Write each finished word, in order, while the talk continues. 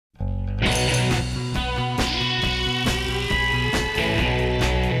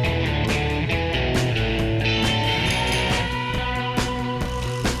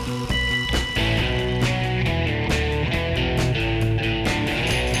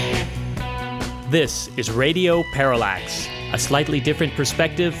This is Radio Parallax, a slightly different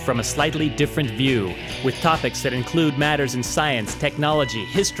perspective from a slightly different view, with topics that include matters in science, technology,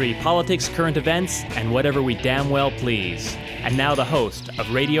 history, politics, current events, and whatever we damn well please. And now the host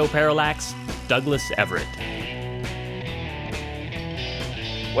of Radio Parallax, Douglas Everett.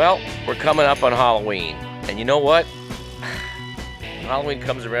 Well, we're coming up on Halloween, and you know what? When Halloween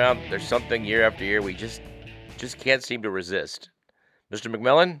comes around, there's something year after year we just can't seem to resist. Mr.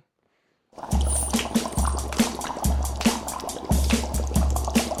 McMillan?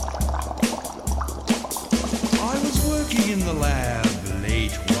 In the lab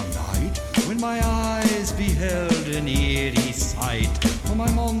late one night, when my eyes beheld an eerie sight, for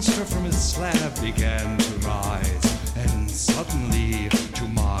my monster from his slab began to rise, and suddenly, to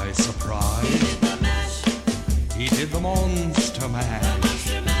my surprise, he did the monster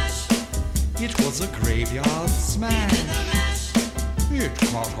mash. It was a graveyard smash. It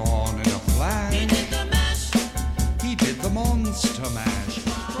caught on in a flash. He did the monster mash.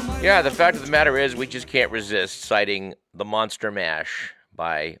 Yeah, the fact of the matter is we just can't resist citing The Monster Mash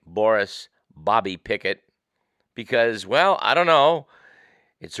by Boris Bobby Pickett because, well, I don't know.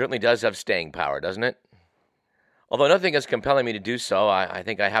 It certainly does have staying power, doesn't it? Although nothing is compelling me to do so, I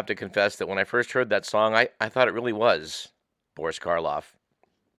think I have to confess that when I first heard that song, I thought it really was Boris Karloff,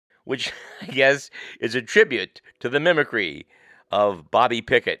 which I guess is a tribute to the mimicry of Bobby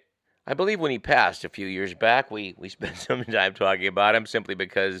Pickett. I believe when he passed a few years back, we spent some time talking about him simply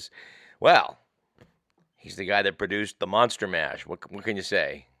because, well, he's the guy that produced the Monster Mash. What can you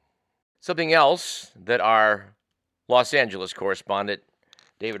say? Something else that our Los Angeles correspondent,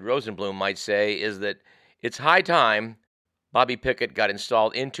 David Rosenblum, might say is that it's high time Bobby Pickett got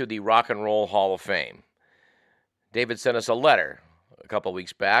installed into the Rock and Roll Hall of Fame. David sent us a letter a couple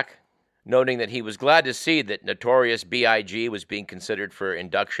weeks back, noting that he was glad to see that Notorious B.I.G. was being considered for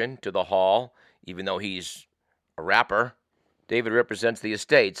induction to the Hall, even though he's a rapper. David represents the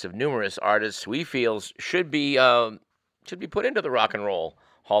estates of numerous artists who he feels should be put into the Rock and Roll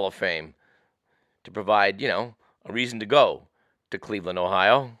Hall of Fame to provide, a reason to go to Cleveland,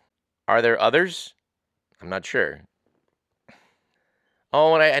 Ohio. Are there others? I'm not sure.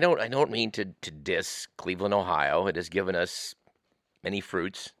 Oh, and I don't mean to diss Cleveland, Ohio. It has given us many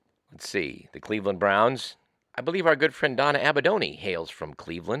fruits. Let's see, the Cleveland Browns. I believe our good friend Donna Abadoni hails from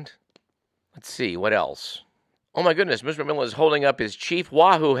Cleveland. Let's see, what else? Oh my goodness, Mr. McMillan is holding up his Chief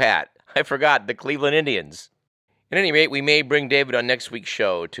Wahoo hat. I forgot, the Cleveland Indians. At any rate, we may bring David on next week's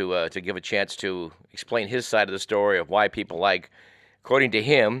show to give a chance to explain his side of the story of why people like, according to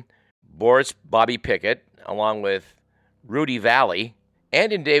him, Boris Bobby Pickett, along with Rudy Valley,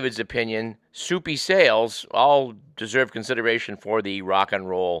 and in David's opinion, Soupy Sales, all deserve consideration for the Rock and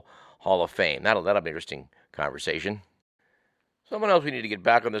Roll Hall of Fame. That'll be an interesting conversation. Someone else we need to get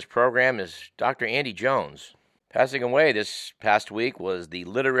back on this program is Dr. Andy Jones. Passing away this past week was the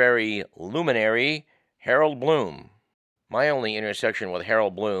literary luminary Harold Bloom. My only intersection with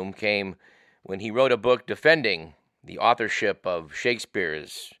Harold Bloom came when he wrote a book defending the authorship of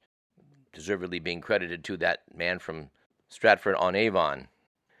Shakespeare's, deservedly being credited to that man from Stratford-on-Avon.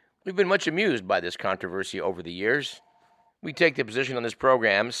 We've been much amused by this controversy over the years. We take the position on this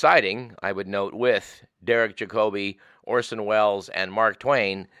program, siding, I would note, with Derek Jacobi, Orson Welles, and Mark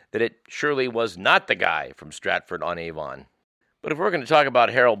Twain, that it surely was not the guy from Stratford-on-Avon. But if we're going to talk about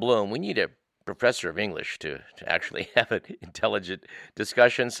Harold Bloom, we need a professor of English to actually have an intelligent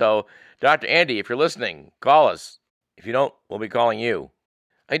discussion. So, Dr. Andy, if you're listening, call us. If you don't, we'll be calling you.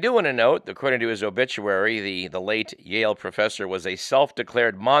 I do want to note, according to his obituary, the late Yale professor was a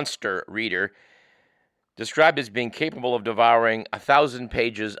self-declared monster reader, described as being capable of devouring 1,000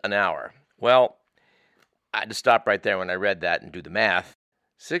 pages an hour. Well, I had to stop right there when I read that and do the math.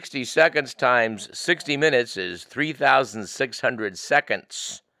 60 seconds times 60 minutes is 3,600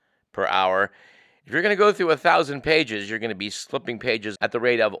 seconds per hour. If you're going to go through 1,000 pages, you're going to be slipping pages at the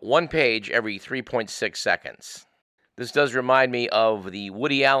rate of one page every 3.6 seconds. This does remind me of the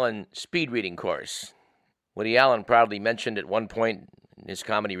Woody Allen speed reading course. Woody Allen proudly mentioned at one point in his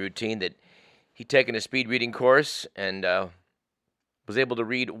comedy routine that he'd taken a speed reading course and was able to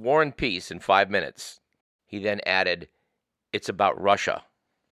read War and Peace in 5 minutes. He then added, "It's about Russia."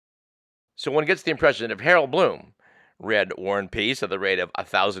 So one gets the impression that if Harold Bloom read War and Peace at the rate of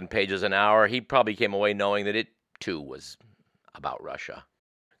 1,000 pages an hour, he probably came away knowing that it, too, was about Russia.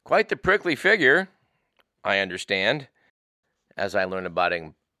 Quite the prickly figure, I understand, as I learn about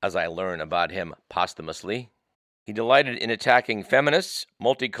him posthumously. He delighted in attacking feminists,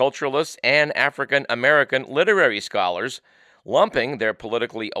 multiculturalists, and African-American literary scholars, lumping their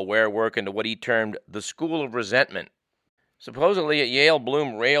politically aware work into what he termed the School of Resentment. Supposedly at Yale,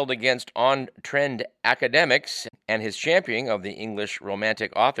 Bloom railed against on-trend academics, and his championing of the English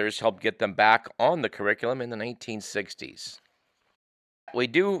Romantic authors helped get them back on the curriculum in the 1960s. We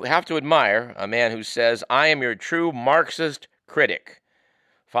do have to admire a man who says, "I am your true Marxist critic,"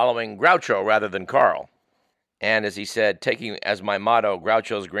 following Groucho rather than Karl. And as he said, taking as my motto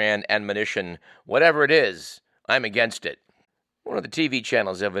Groucho's grand admonition, "Whatever it is, I'm against it." One of the TV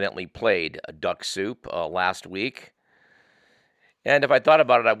channels evidently played Duck Soup last week. And if I thought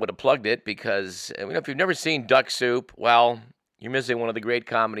about it, I would have plugged it because, if you've never seen Duck Soup, well, you're missing one of the great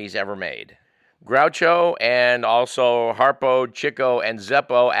comedies ever made. Groucho and also Harpo, Chico, and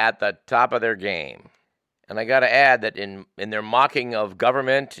Zeppo at the top of their game. And I got to add that in their mocking of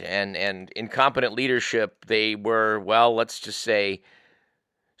government and incompetent leadership, they were, well, let's just say,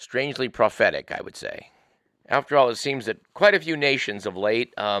 strangely prophetic, I would say. After all, it seems that quite a few nations of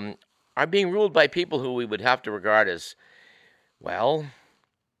late are being ruled by people who we would have to regard as, well,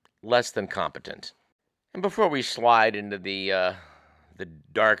 less than competent. And before we slide into the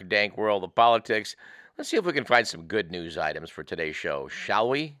dark, dank world of politics, let's see if we can find some good news items for today's show, shall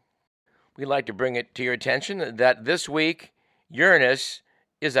we? We'd like to bring it to your attention that this week, Uranus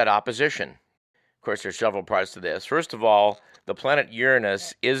is at opposition. Of course, there's several parts to this. First of all, the planet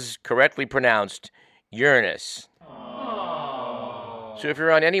Uranus is correctly pronounced Uranus. So if you're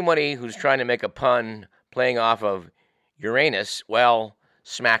around anybody who's trying to make a pun playing off of Uranus, well,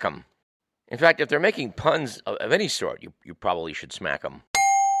 smack them. In fact, if they're making puns of any sort, you probably should smack them.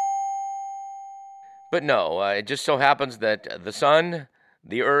 But no, it just so happens that the Sun,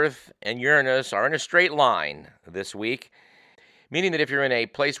 the Earth, and Uranus are in a straight line this week, meaning that if you're in a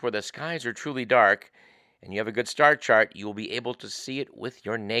place where the skies are truly dark and you have a good star chart, you will be able to see it with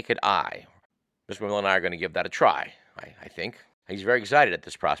your naked eye. Mr. McMillan and I are going to give that a try, I think. He's very excited at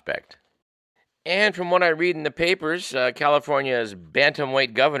this prospect. And from what I read in the papers, California's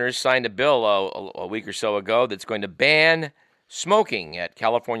bantamweight governors signed a bill a week or so ago that's going to ban smoking at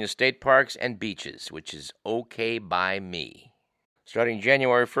California state parks and beaches, which is okay by me. Starting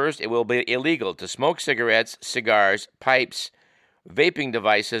January 1st, it will be illegal to smoke cigarettes, cigars, pipes, vaping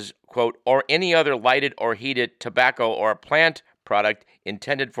devices, quote, or any other lighted or heated tobacco or plant product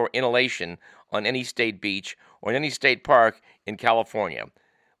intended for inhalation on any state beach or in any state park in California.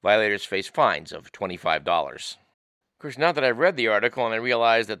 Violators face fines of $25. Of course, now that I've read the article and I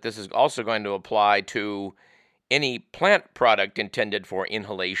realize that this is also going to apply to any plant product intended for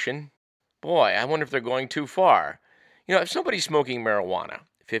inhalation, boy, I wonder if they're going too far. If somebody's smoking marijuana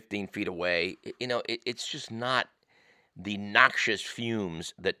 15 feet away, it's just not the noxious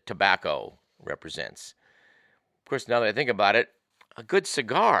fumes that tobacco represents. Of course, now that I think about it, a good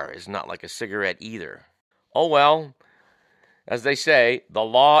cigar is not like a cigarette either. Oh well. As they say, the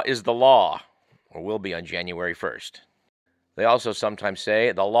law is the law, or will be on January 1st. They also sometimes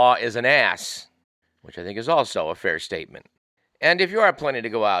say the law is an ass, which I think is also a fair statement. And if you are planning to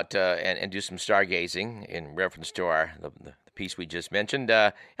go out and do some stargazing in reference to the piece we just mentioned,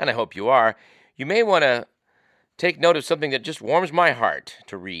 and I hope you are, you may want to take note of something that just warms my heart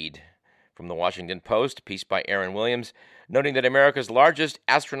to read from the Washington Post, a piece by Aaron Williams, noting that America's largest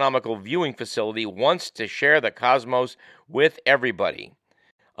astronomical viewing facility wants to share the cosmos with everybody.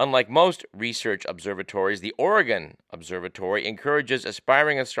 Unlike most research observatories, the Oregon Observatory encourages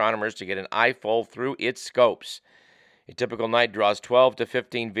aspiring astronomers to get an eyeful through its scopes. A typical night draws 12 to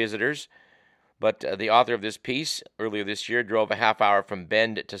 15 visitors, but the author of this piece earlier this year drove a half hour from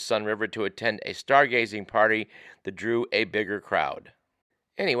Bend to Sun River to attend a stargazing party that drew a bigger crowd.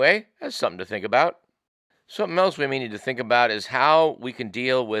 Anyway, that's something to think about. Something else we may need to think about is how we can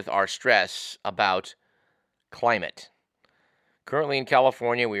deal with our stress about climate. Currently in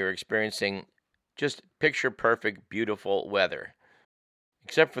California, we are experiencing just picture-perfect, beautiful weather,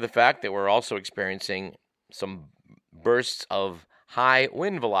 except for the fact that we're also experiencing some bursts of high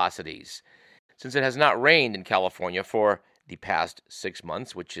wind velocities. Since it has not rained in California for the past 6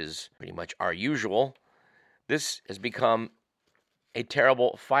 months, which is pretty much our usual, this has become a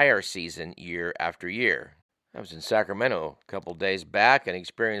terrible fire season year after year. I was in Sacramento a couple days back and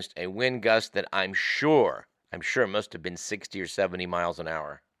experienced a wind gust that I'm sure must have been 60 or 70 miles an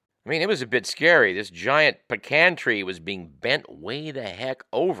hour. I mean, it was a bit scary. This giant pecan tree was being bent way the heck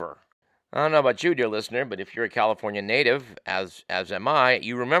over. I don't know about you, dear listener, but if you're a California native, as am I,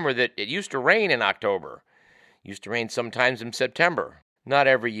 you remember that it used to rain in October. It used to rain sometimes in September. Not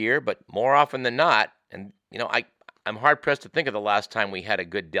every year, but more often than not. And, I'm hard-pressed to think of the last time we had a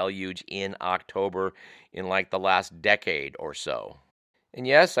good deluge in October in like the last decade or so. And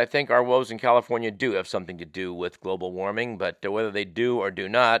yes, I think our woes in California do have something to do with global warming, but whether they do or do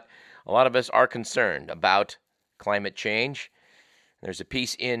not, a lot of us are concerned about climate change. There's a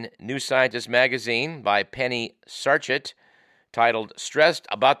piece in New Scientist magazine by Penny Sarchett titled Stressed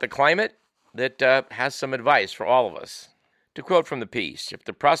About the Climate that has some advice for all of us. To quote from the piece, if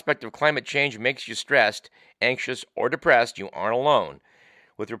the prospect of climate change makes you stressed, anxious, or depressed, you aren't alone.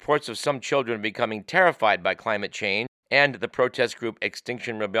 With reports of some children becoming terrified by climate change and the protest group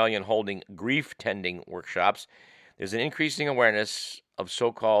Extinction Rebellion holding grief-tending workshops, there's an increasing awareness of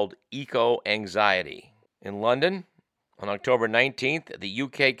so-called eco-anxiety. In London, on October 19th, the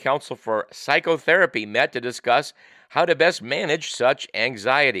UK Council for Psychotherapy met to discuss how to best manage such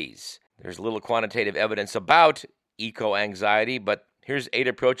anxieties. There's little quantitative evidence about eco-anxiety, but here's 8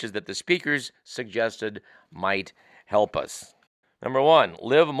 approaches that the speakers suggested might help us. Number 1,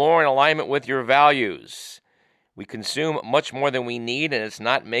 live more in alignment with your values. We consume much more than we need, and it's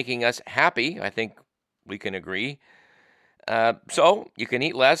not making us happy. I think we can agree. So you can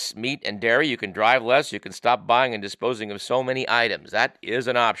eat less meat and dairy, you can drive less, you can stop buying and disposing of so many items. That is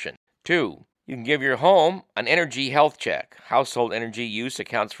an option. 2, you can give your home an energy health check. Household energy use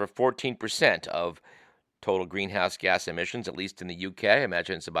accounts for 14% of total greenhouse gas emissions, at least in the UK. I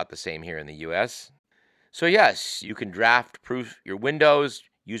imagine it's about the same here in the US. So yes, you can draft-proof your windows,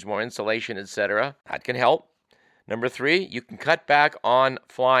 use more insulation, etc. That can help. Number 3, you can cut back on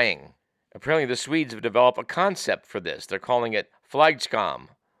flying. Apparently the Swedes have developed a concept for this. They're calling it flygskam,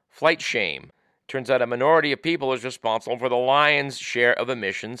 flight shame. Turns out a minority of people is responsible for the lion's share of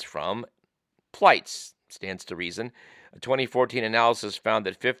emissions from flights. Stands to reason. A 2014 analysis found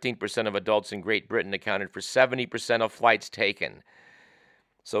that 15% of adults in Great Britain accounted for 70% of flights taken.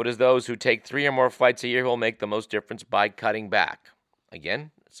 So does those who take 3 or more flights a year who will make the most difference by cutting back.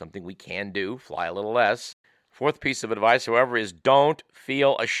 Again, something we can do, fly a little less. 4th piece of advice, however, is don't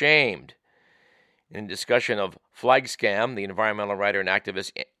feel ashamed. In a discussion of flygskam, the environmental writer and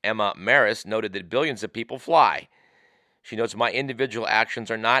activist Emma Maris noted that billions of people fly. She notes, my individual actions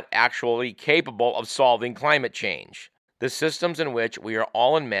are not actually capable of solving climate change. The systems in which we are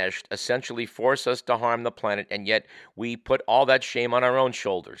all enmeshed essentially force us to harm the planet, and yet we put all that shame on our own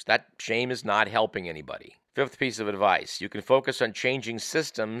shoulders. That shame is not helping anybody. 5th piece of advice, you can focus on changing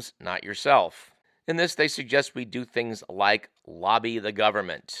systems, not yourself. In this, they suggest we do things like lobby the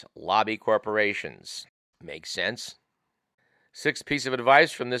government, lobby corporations. Makes sense. 6th piece of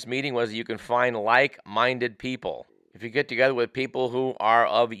advice from this meeting was you can find like-minded people. If you get together with people who are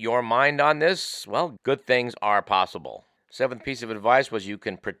of your mind on this, well, good things are possible. 7th piece of advice was you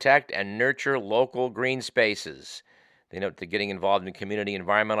can protect and nurture local green spaces. They note that getting involved in community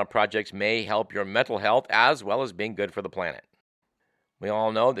environmental projects may help your mental health as well as being good for the planet. We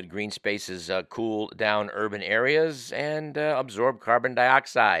all know that green spaces cool down urban areas and absorb carbon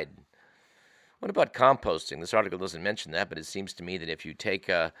dioxide. What about composting? This article doesn't mention that, but it seems to me that if you take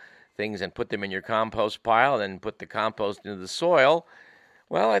things and put them in your compost pile and then put the compost into the soil,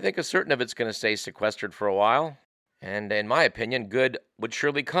 well, I think a certain of it's going to stay sequestered for a while. And in my opinion, good would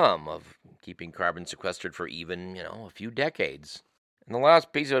surely come of keeping carbon sequestered for even, a few decades. And the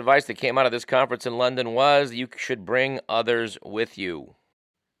last piece of advice that came out of this conference in London was you should bring others with you.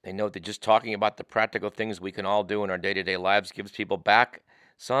 They note that just talking about the practical things we can all do in our day-to-day lives gives people back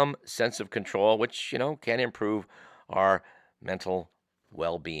some sense of control, which, can improve our mental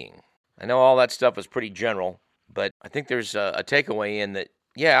well-being. I know all that stuff is pretty general, but I think there's a takeaway in that,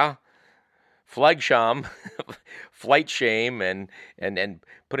 flygskam, flight shame, and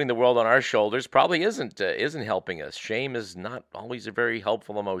putting the world on our shoulders probably isn't helping us. Shame is not always a very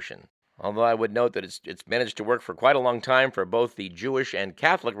helpful emotion. Although I would note that it's managed to work for quite a long time for both the Jewish and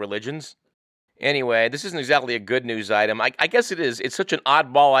Catholic religions. Anyway, this isn't exactly a good news item. I guess it is. It's such an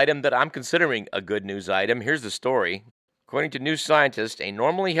oddball item that I'm considering a good news item. Here's the story. According to New Scientist, a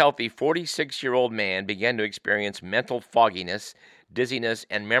normally healthy 46-year-old man began to experience mental fogginess, dizziness,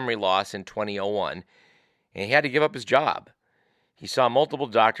 and memory loss in 2001, and he had to give up his job. He saw multiple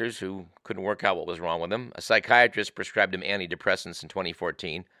doctors who couldn't work out what was wrong with him. A psychiatrist prescribed him antidepressants in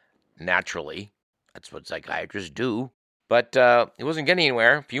 2014. Naturally, that's what psychiatrists do. But it wasn't getting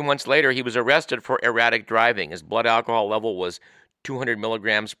anywhere. A few months later, he was arrested for erratic driving. His blood alcohol level was 200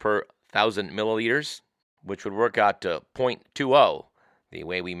 milligrams per 1,000 milliliters, which would work out to 0.20, the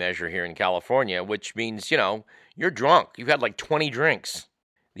way we measure here in California, which means, you're drunk. You've had like 20 drinks.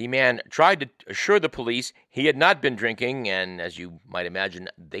 The man tried to assure the police he had not been drinking, and as you might imagine,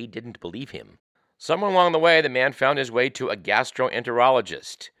 they didn't believe him. Somewhere along the way, the man found his way to a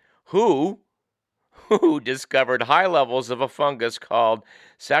gastroenterologist who discovered high levels of a fungus called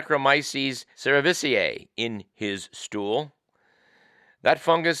Saccharomyces cerevisiae in his stool. That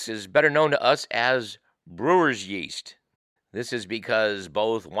fungus is better known to us as brewer's yeast. This is because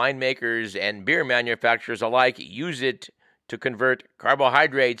both winemakers and beer manufacturers alike use it to convert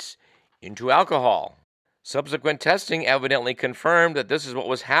carbohydrates into alcohol. Subsequent testing evidently confirmed that this is what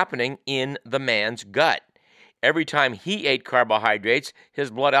was happening in the man's gut. Every time he ate carbohydrates, his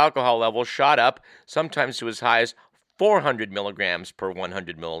blood alcohol level shot up, sometimes to as high as 400 milligrams per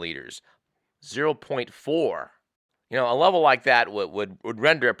 100 milliliters. 0.4. A level like that would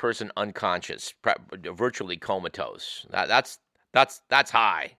render a person unconscious, virtually comatose. That's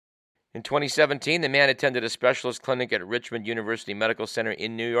high. In 2017, the man attended a specialist clinic at Richmond University Medical Center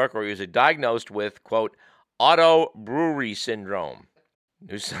in New York, where he was diagnosed with, quote, auto-brewery syndrome.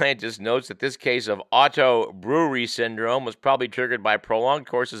 New Scientist notes that this case of auto-brewery syndrome was probably triggered by prolonged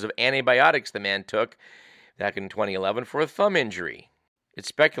courses of antibiotics the man took back in 2011 for a thumb injury. It's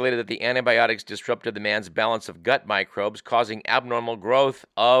speculated that the antibiotics disrupted the man's balance of gut microbes, causing abnormal growth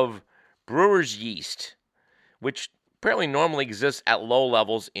of brewer's yeast, which apparently normally exists at low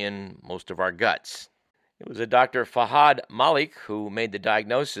levels in most of our guts. It was a Dr. Fahad Malik who made the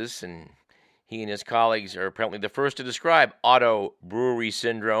diagnosis, and he and his colleagues are apparently the first to describe auto-brewery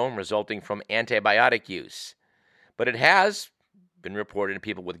syndrome resulting from antibiotic use. But it has been reported in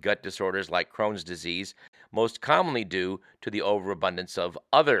people with gut disorders like Crohn's disease, most commonly due to the overabundance of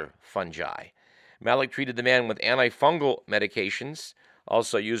other fungi. Malik treated the man with antifungal medications,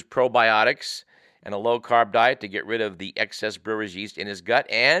 also used probiotics and a low-carb diet to get rid of the excess brewer's yeast in his gut,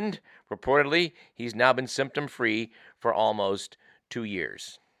 and reportedly, he's now been symptom-free for almost 2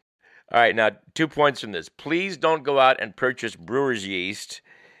 years. All right, now 2 points from this. Please don't go out and purchase brewer's yeast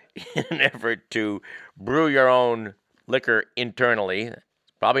in an effort to brew your own liquor internally.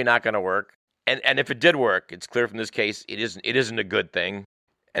 It's probably not going to work. And if it did work, it's clear from this case it isn't a good thing.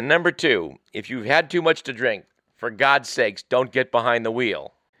 And number 2, if you've had too much to drink, for God's sakes, don't get behind the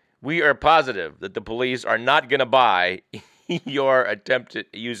wheel. We are positive that the police are not going to buy your attempt at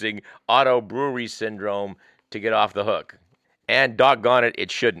using auto-brewery syndrome to get off the hook. And doggone it,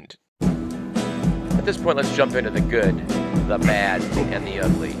 it shouldn't. At this point, let's jump into the good, the bad, and the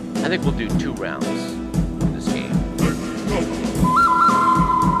ugly. I think we'll do 2 rounds of this game.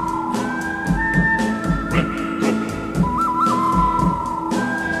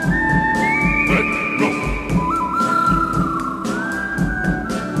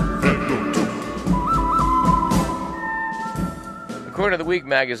 According to the Week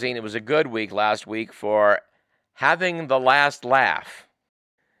magazine, it was a good week last week for having the last laugh,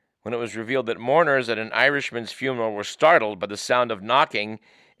 when it was revealed that mourners at an Irishman's funeral were startled by the sound of knocking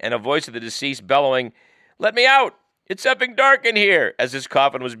and a voice of the deceased bellowing, "Let me out! It's effing dark in here!" as his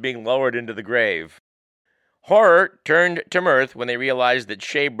coffin was being lowered into the grave. Horror turned to mirth when they realized that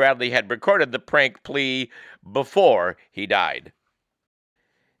Shay Bradley had recorded the prank plea before he died.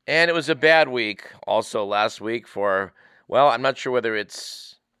 And it was a bad week also last week for, well, I'm not sure whether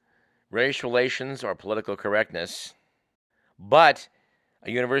it's race relations or political correctness, but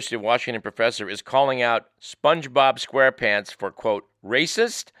a University of Washington professor is calling out SpongeBob SquarePants for, quote,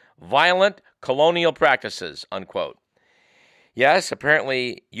 racist, violent, colonial practices, unquote. Yes,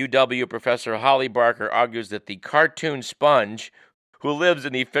 apparently UW professor Holly Barker argues that the cartoon sponge, who lives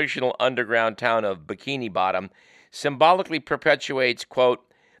in the fictional underground town of Bikini Bottom, symbolically perpetuates, quote,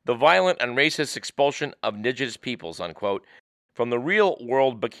 the violent and racist expulsion of indigenous peoples, unquote, from the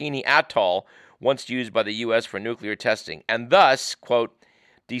real-world Bikini Atoll once used by the U.S. for nuclear testing, and thus, quote,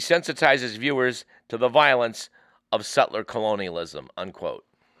 desensitizes viewers to the violence of settler colonialism, unquote.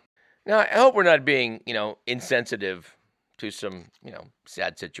 Now, I hope we're not being, insensitive to some,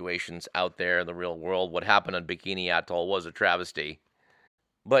 sad situations out there in the real world. What happened on Bikini Atoll was a travesty.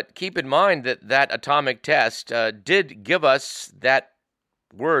 But keep in mind that atomic test did give us that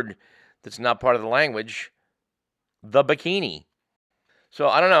word that's not part of the language, the bikini. So,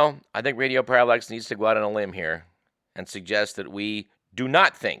 I don't know. I think Radio Parallax needs to go out on a limb here and suggest that we do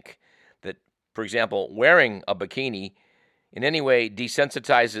not think that, for example, wearing a bikini in any way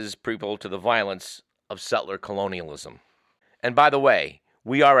desensitizes people to the violence of settler colonialism. And by the way,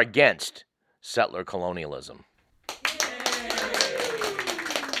 we are against settler colonialism.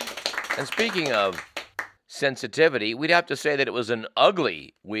 And speaking of sensitivity, we'd have to say that it was an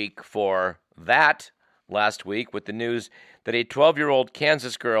ugly week for that last week with the news that a 12-year-old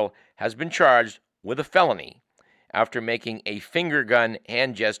Kansas girl has been charged with a felony after making a finger gun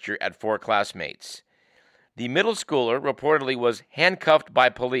hand gesture at 4 classmates. The middle schooler reportedly was handcuffed by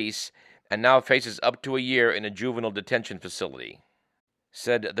police and now faces up to a year in a juvenile detention facility.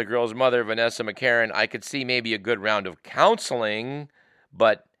 Said the girl's mother, Vanessa McCarran, I could see maybe a good round of counseling,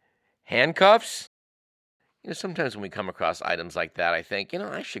 but handcuffs? Sometimes when we come across items like that, I think,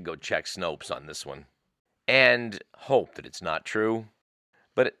 I should go check Snopes on this one. and hope that it's not true.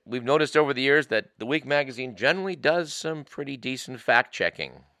 But we've noticed over the years that The Week magazine generally does some pretty decent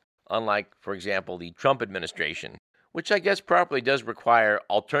fact-checking, unlike, for example, the Trump administration, which I guess probably does require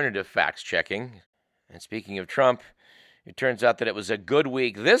alternative facts-checking. And speaking of Trump, it turns out that it was a good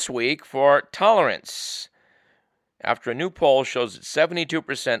week this week for tolerance, after a new poll shows that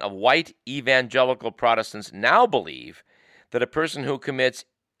 72% of white evangelical Protestants now believe that a person who commits,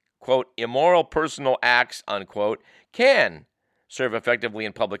 quote, immoral personal acts, unquote, can serve effectively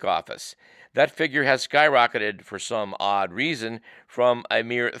in public office. That figure has skyrocketed for some odd reason from a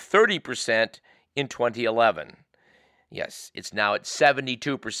mere 30% in 2011. Yes, it's now at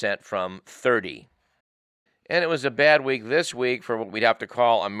 72% from 30%. And it was a bad week this week for what we'd have to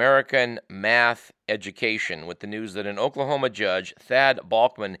call American math education, with the news that an Oklahoma judge, Thad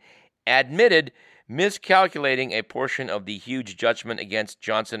Balkman, admitted miscalculating a portion of the huge judgment against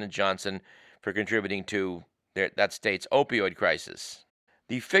Johnson & Johnson for contributing to that state's opioid crisis.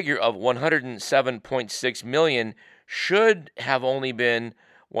 The figure of $107.6 million should have only been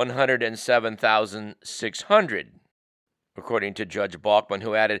 $107,600, according to Judge Balkman,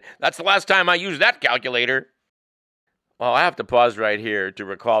 who added, "That's the last time I used that calculator." Well, I have to pause right here to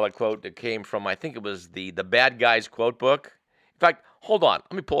recall a quote that came from, I think it was the Bad Guys quote book. In fact, hold on,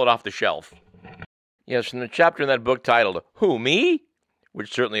 let me pull it off the shelf. Yes, from the chapter in that book titled, "Who, Me?"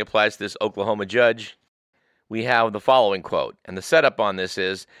 which certainly applies to this Oklahoma judge, we have the following quote, and the setup on this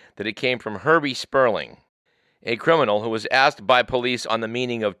is that it came from Herbie Sperling, a criminal who was asked by police on the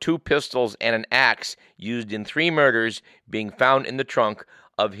meaning of 2 pistols and an axe used in 3 murders being found in the trunk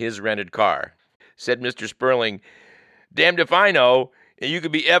of his rented car. Said Mr. Sperling, "Damned if I know. You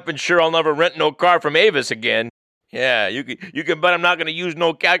could be effing sure I'll never rent no car from Avis again. Yeah, you can bet I'm not going to use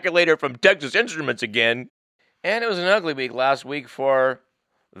no calculator from Texas Instruments again." And it was an ugly week last week for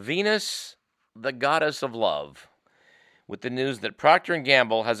Venus, the goddess of love, with the news that Procter &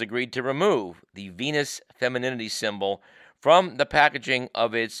 Gamble has agreed to remove the Venus femininity symbol from the packaging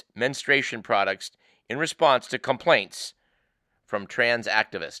of its menstruation products in response to complaints from trans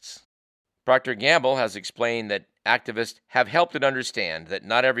activists. Procter & Gamble has explained that activists have helped it understand that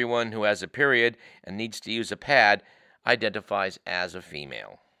not everyone who has a period and needs to use a pad identifies as a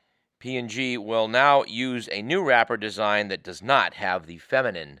female. P&G will now use a new wrapper design that does not have the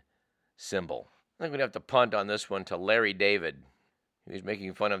feminine symbol. I think we'd have to punt on this one to Larry David. He was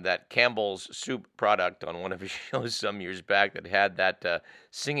making fun of that Campbell's soup product on one of his shows some years back that had that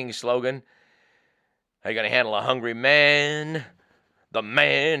singing slogan, "How you going to handle a hungry man? The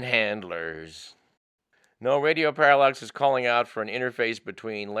manhandlers." No, Radio Parallax is calling out for an interface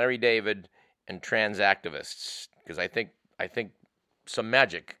between Larry David and trans activists, because I think some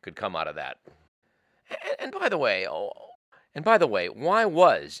magic could come out of that. And by the way, why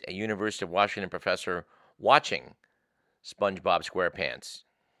was a University of Washington professor watching SpongeBob SquarePants?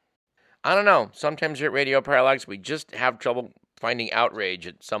 I don't know. Sometimes here at Radio Parallax, we just have trouble finding outrage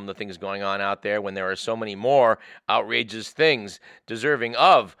at some of the things going on out there when there are so many more outrageous things deserving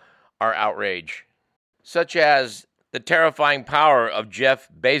of our outrage, such as the terrifying power of Jeff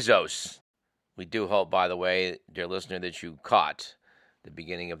Bezos. We do hope, by the way, dear listener, that you caught the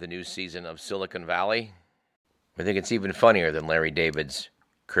beginning of the new season of Silicon Valley. I think it's even funnier than Larry David's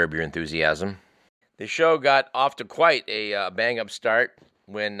Curb Your Enthusiasm. The show got off to quite a bang-up start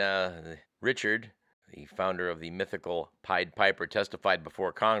when Richard, the founder of the mythical Pied Piper, testified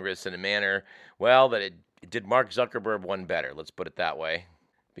before Congress in a manner, well, that it did Mark Zuckerberg one better, let's put it that way.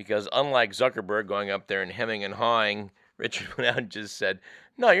 Because unlike Zuckerberg going up there and hemming and hawing, Richard went out and just said,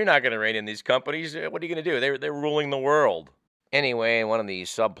 "No, you're not going to rein in these companies. What are you going to do? They're ruling the world." Anyway, one of the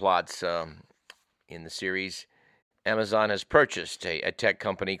subplots in the series, Amazon has purchased a tech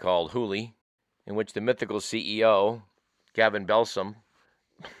company called Hooli, in which the mythical CEO, Gavin Belsom,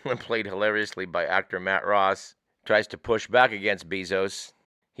 played hilariously by actor Matt Ross, tries to push back against Bezos.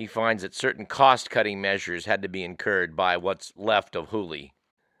 He finds that certain cost-cutting measures had to be incurred by what's left of Hooli,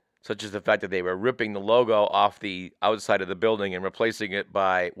 such as the fact that they were ripping the logo off the outside of the building and replacing it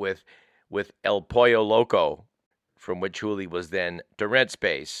with El Pollo Loco, from which Hooli was then to rent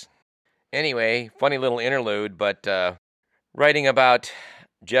space. Anyway, funny little interlude, but writing about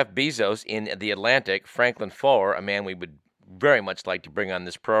Jeff Bezos in The Atlantic, Franklin Foer, a man we would very much like to bring on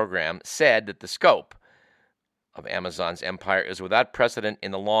this program, said that the scope of Amazon's empire is without precedent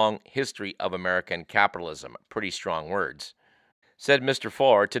in the long history of American capitalism. Pretty strong words. Said Mr.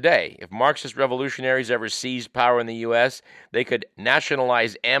 Foer, today, if Marxist revolutionaries ever seized power in the U.S., they could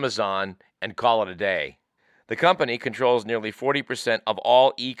nationalize Amazon and call it a day. The company controls nearly 40% of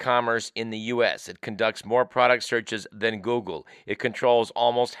all e-commerce in the U.S. It conducts more product searches than Google. It controls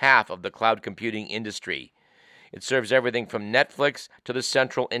almost half of the cloud computing industry. It serves everything from Netflix to the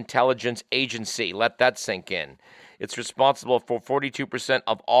Central Intelligence Agency. Let that sink in. It's responsible for 42%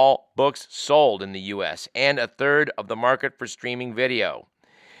 of all books sold in the U.S. and a third of the market for streaming video.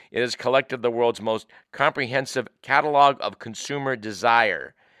 It has collected the world's most comprehensive catalog of consumer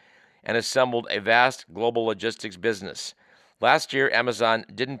desire and assembled a vast global logistics business. Last year, Amazon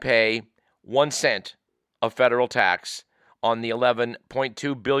didn't pay 1 cent of federal tax on the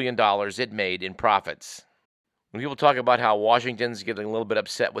 $11.2 billion it made in profits. When people talk about how Washington's getting a little bit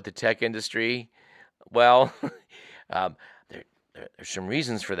upset with the tech industry, well, there's some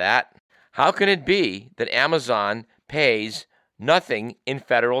reasons for that. How can it be that Amazon pays nothing in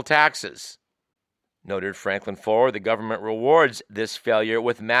federal taxes? Noted Franklin Foer, the government rewards this failure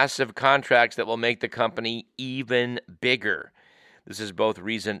with massive contracts that will make the company even bigger. This is both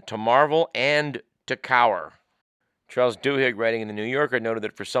reason to marvel and to cower. Charles Duhigg, writing in the New Yorker, noted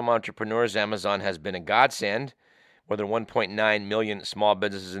that for some entrepreneurs, Amazon has been a godsend. More than 1.9 million small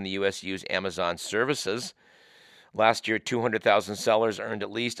businesses in the U.S. use Amazon services. Last year, 200,000 sellers earned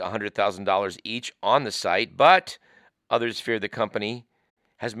at least $100,000 each on the site, but others fear the company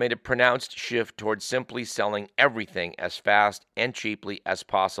has made a pronounced shift towards simply selling everything as fast and cheaply as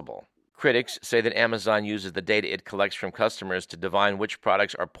possible. Critics say that Amazon uses the data it collects from customers to divine which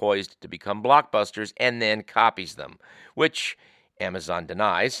products are poised to become blockbusters and then copies them, which Amazon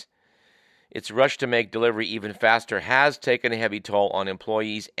denies. Its rush to make delivery even faster has taken a heavy toll on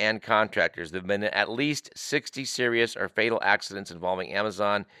employees and contractors. There have been at least 60 serious or fatal accidents involving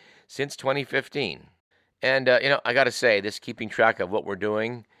Amazon since 2015. And, I got to say, this keeping track of what we're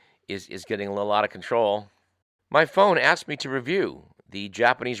doing is getting a little out of control. My phone asked me to review the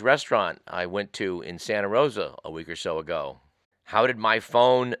Japanese restaurant I went to in Santa Rosa a week or so ago. How did my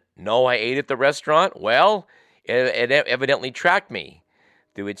phone know I ate at the restaurant? Well, it evidently tracked me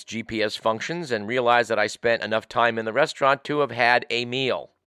through its GPS functions and realized that I spent enough time in the restaurant to have had a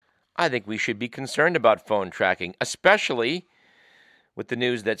meal. I think we should be concerned about phone tracking, especially with the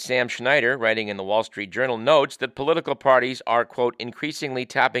news that Sam Schneider, writing in the Wall Street Journal, notes that political parties are, quote, increasingly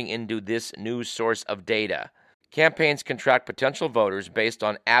tapping into this new source of data. Campaigns can track potential voters based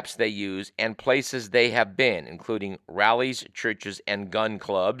on apps they use and places they have been, including rallies, churches, and gun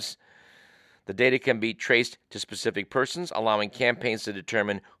clubs. The data can be traced to specific persons, allowing campaigns to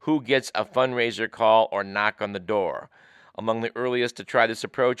determine who gets a fundraiser call or knock on the door. Among the earliest to try this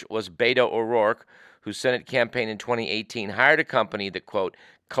approach was Beto O'Rourke, whose Senate campaign in 2018 hired a company that, quote,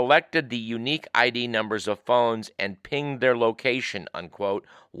 collected the unique ID numbers of phones and pinged their location, unquote,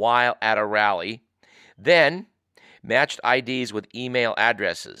 while at a rally, then matched IDs with email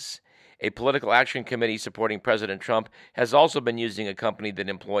addresses. A political action committee supporting President Trump has also been using a company that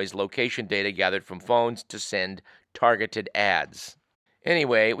employs location data gathered from phones to send targeted ads.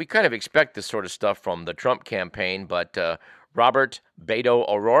 Anyway, we kind of expect this sort of stuff from the Trump campaign, but Robert Beto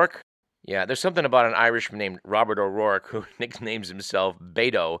O'Rourke, yeah, there's something about an Irishman named Robert O'Rourke who nicknames himself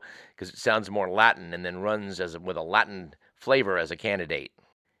Beto because it sounds more Latin and then runs with a Latin flavor as a candidate.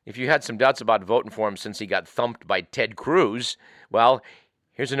 If you had some doubts about voting for him since he got thumped by Ted Cruz, well,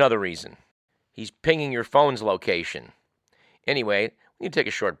 here's another reason. He's pinging your phone's location. Anyway, we need to take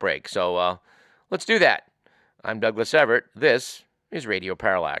a short break, so let's do that. I'm Douglas Everett. This is Radio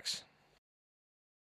Parallax.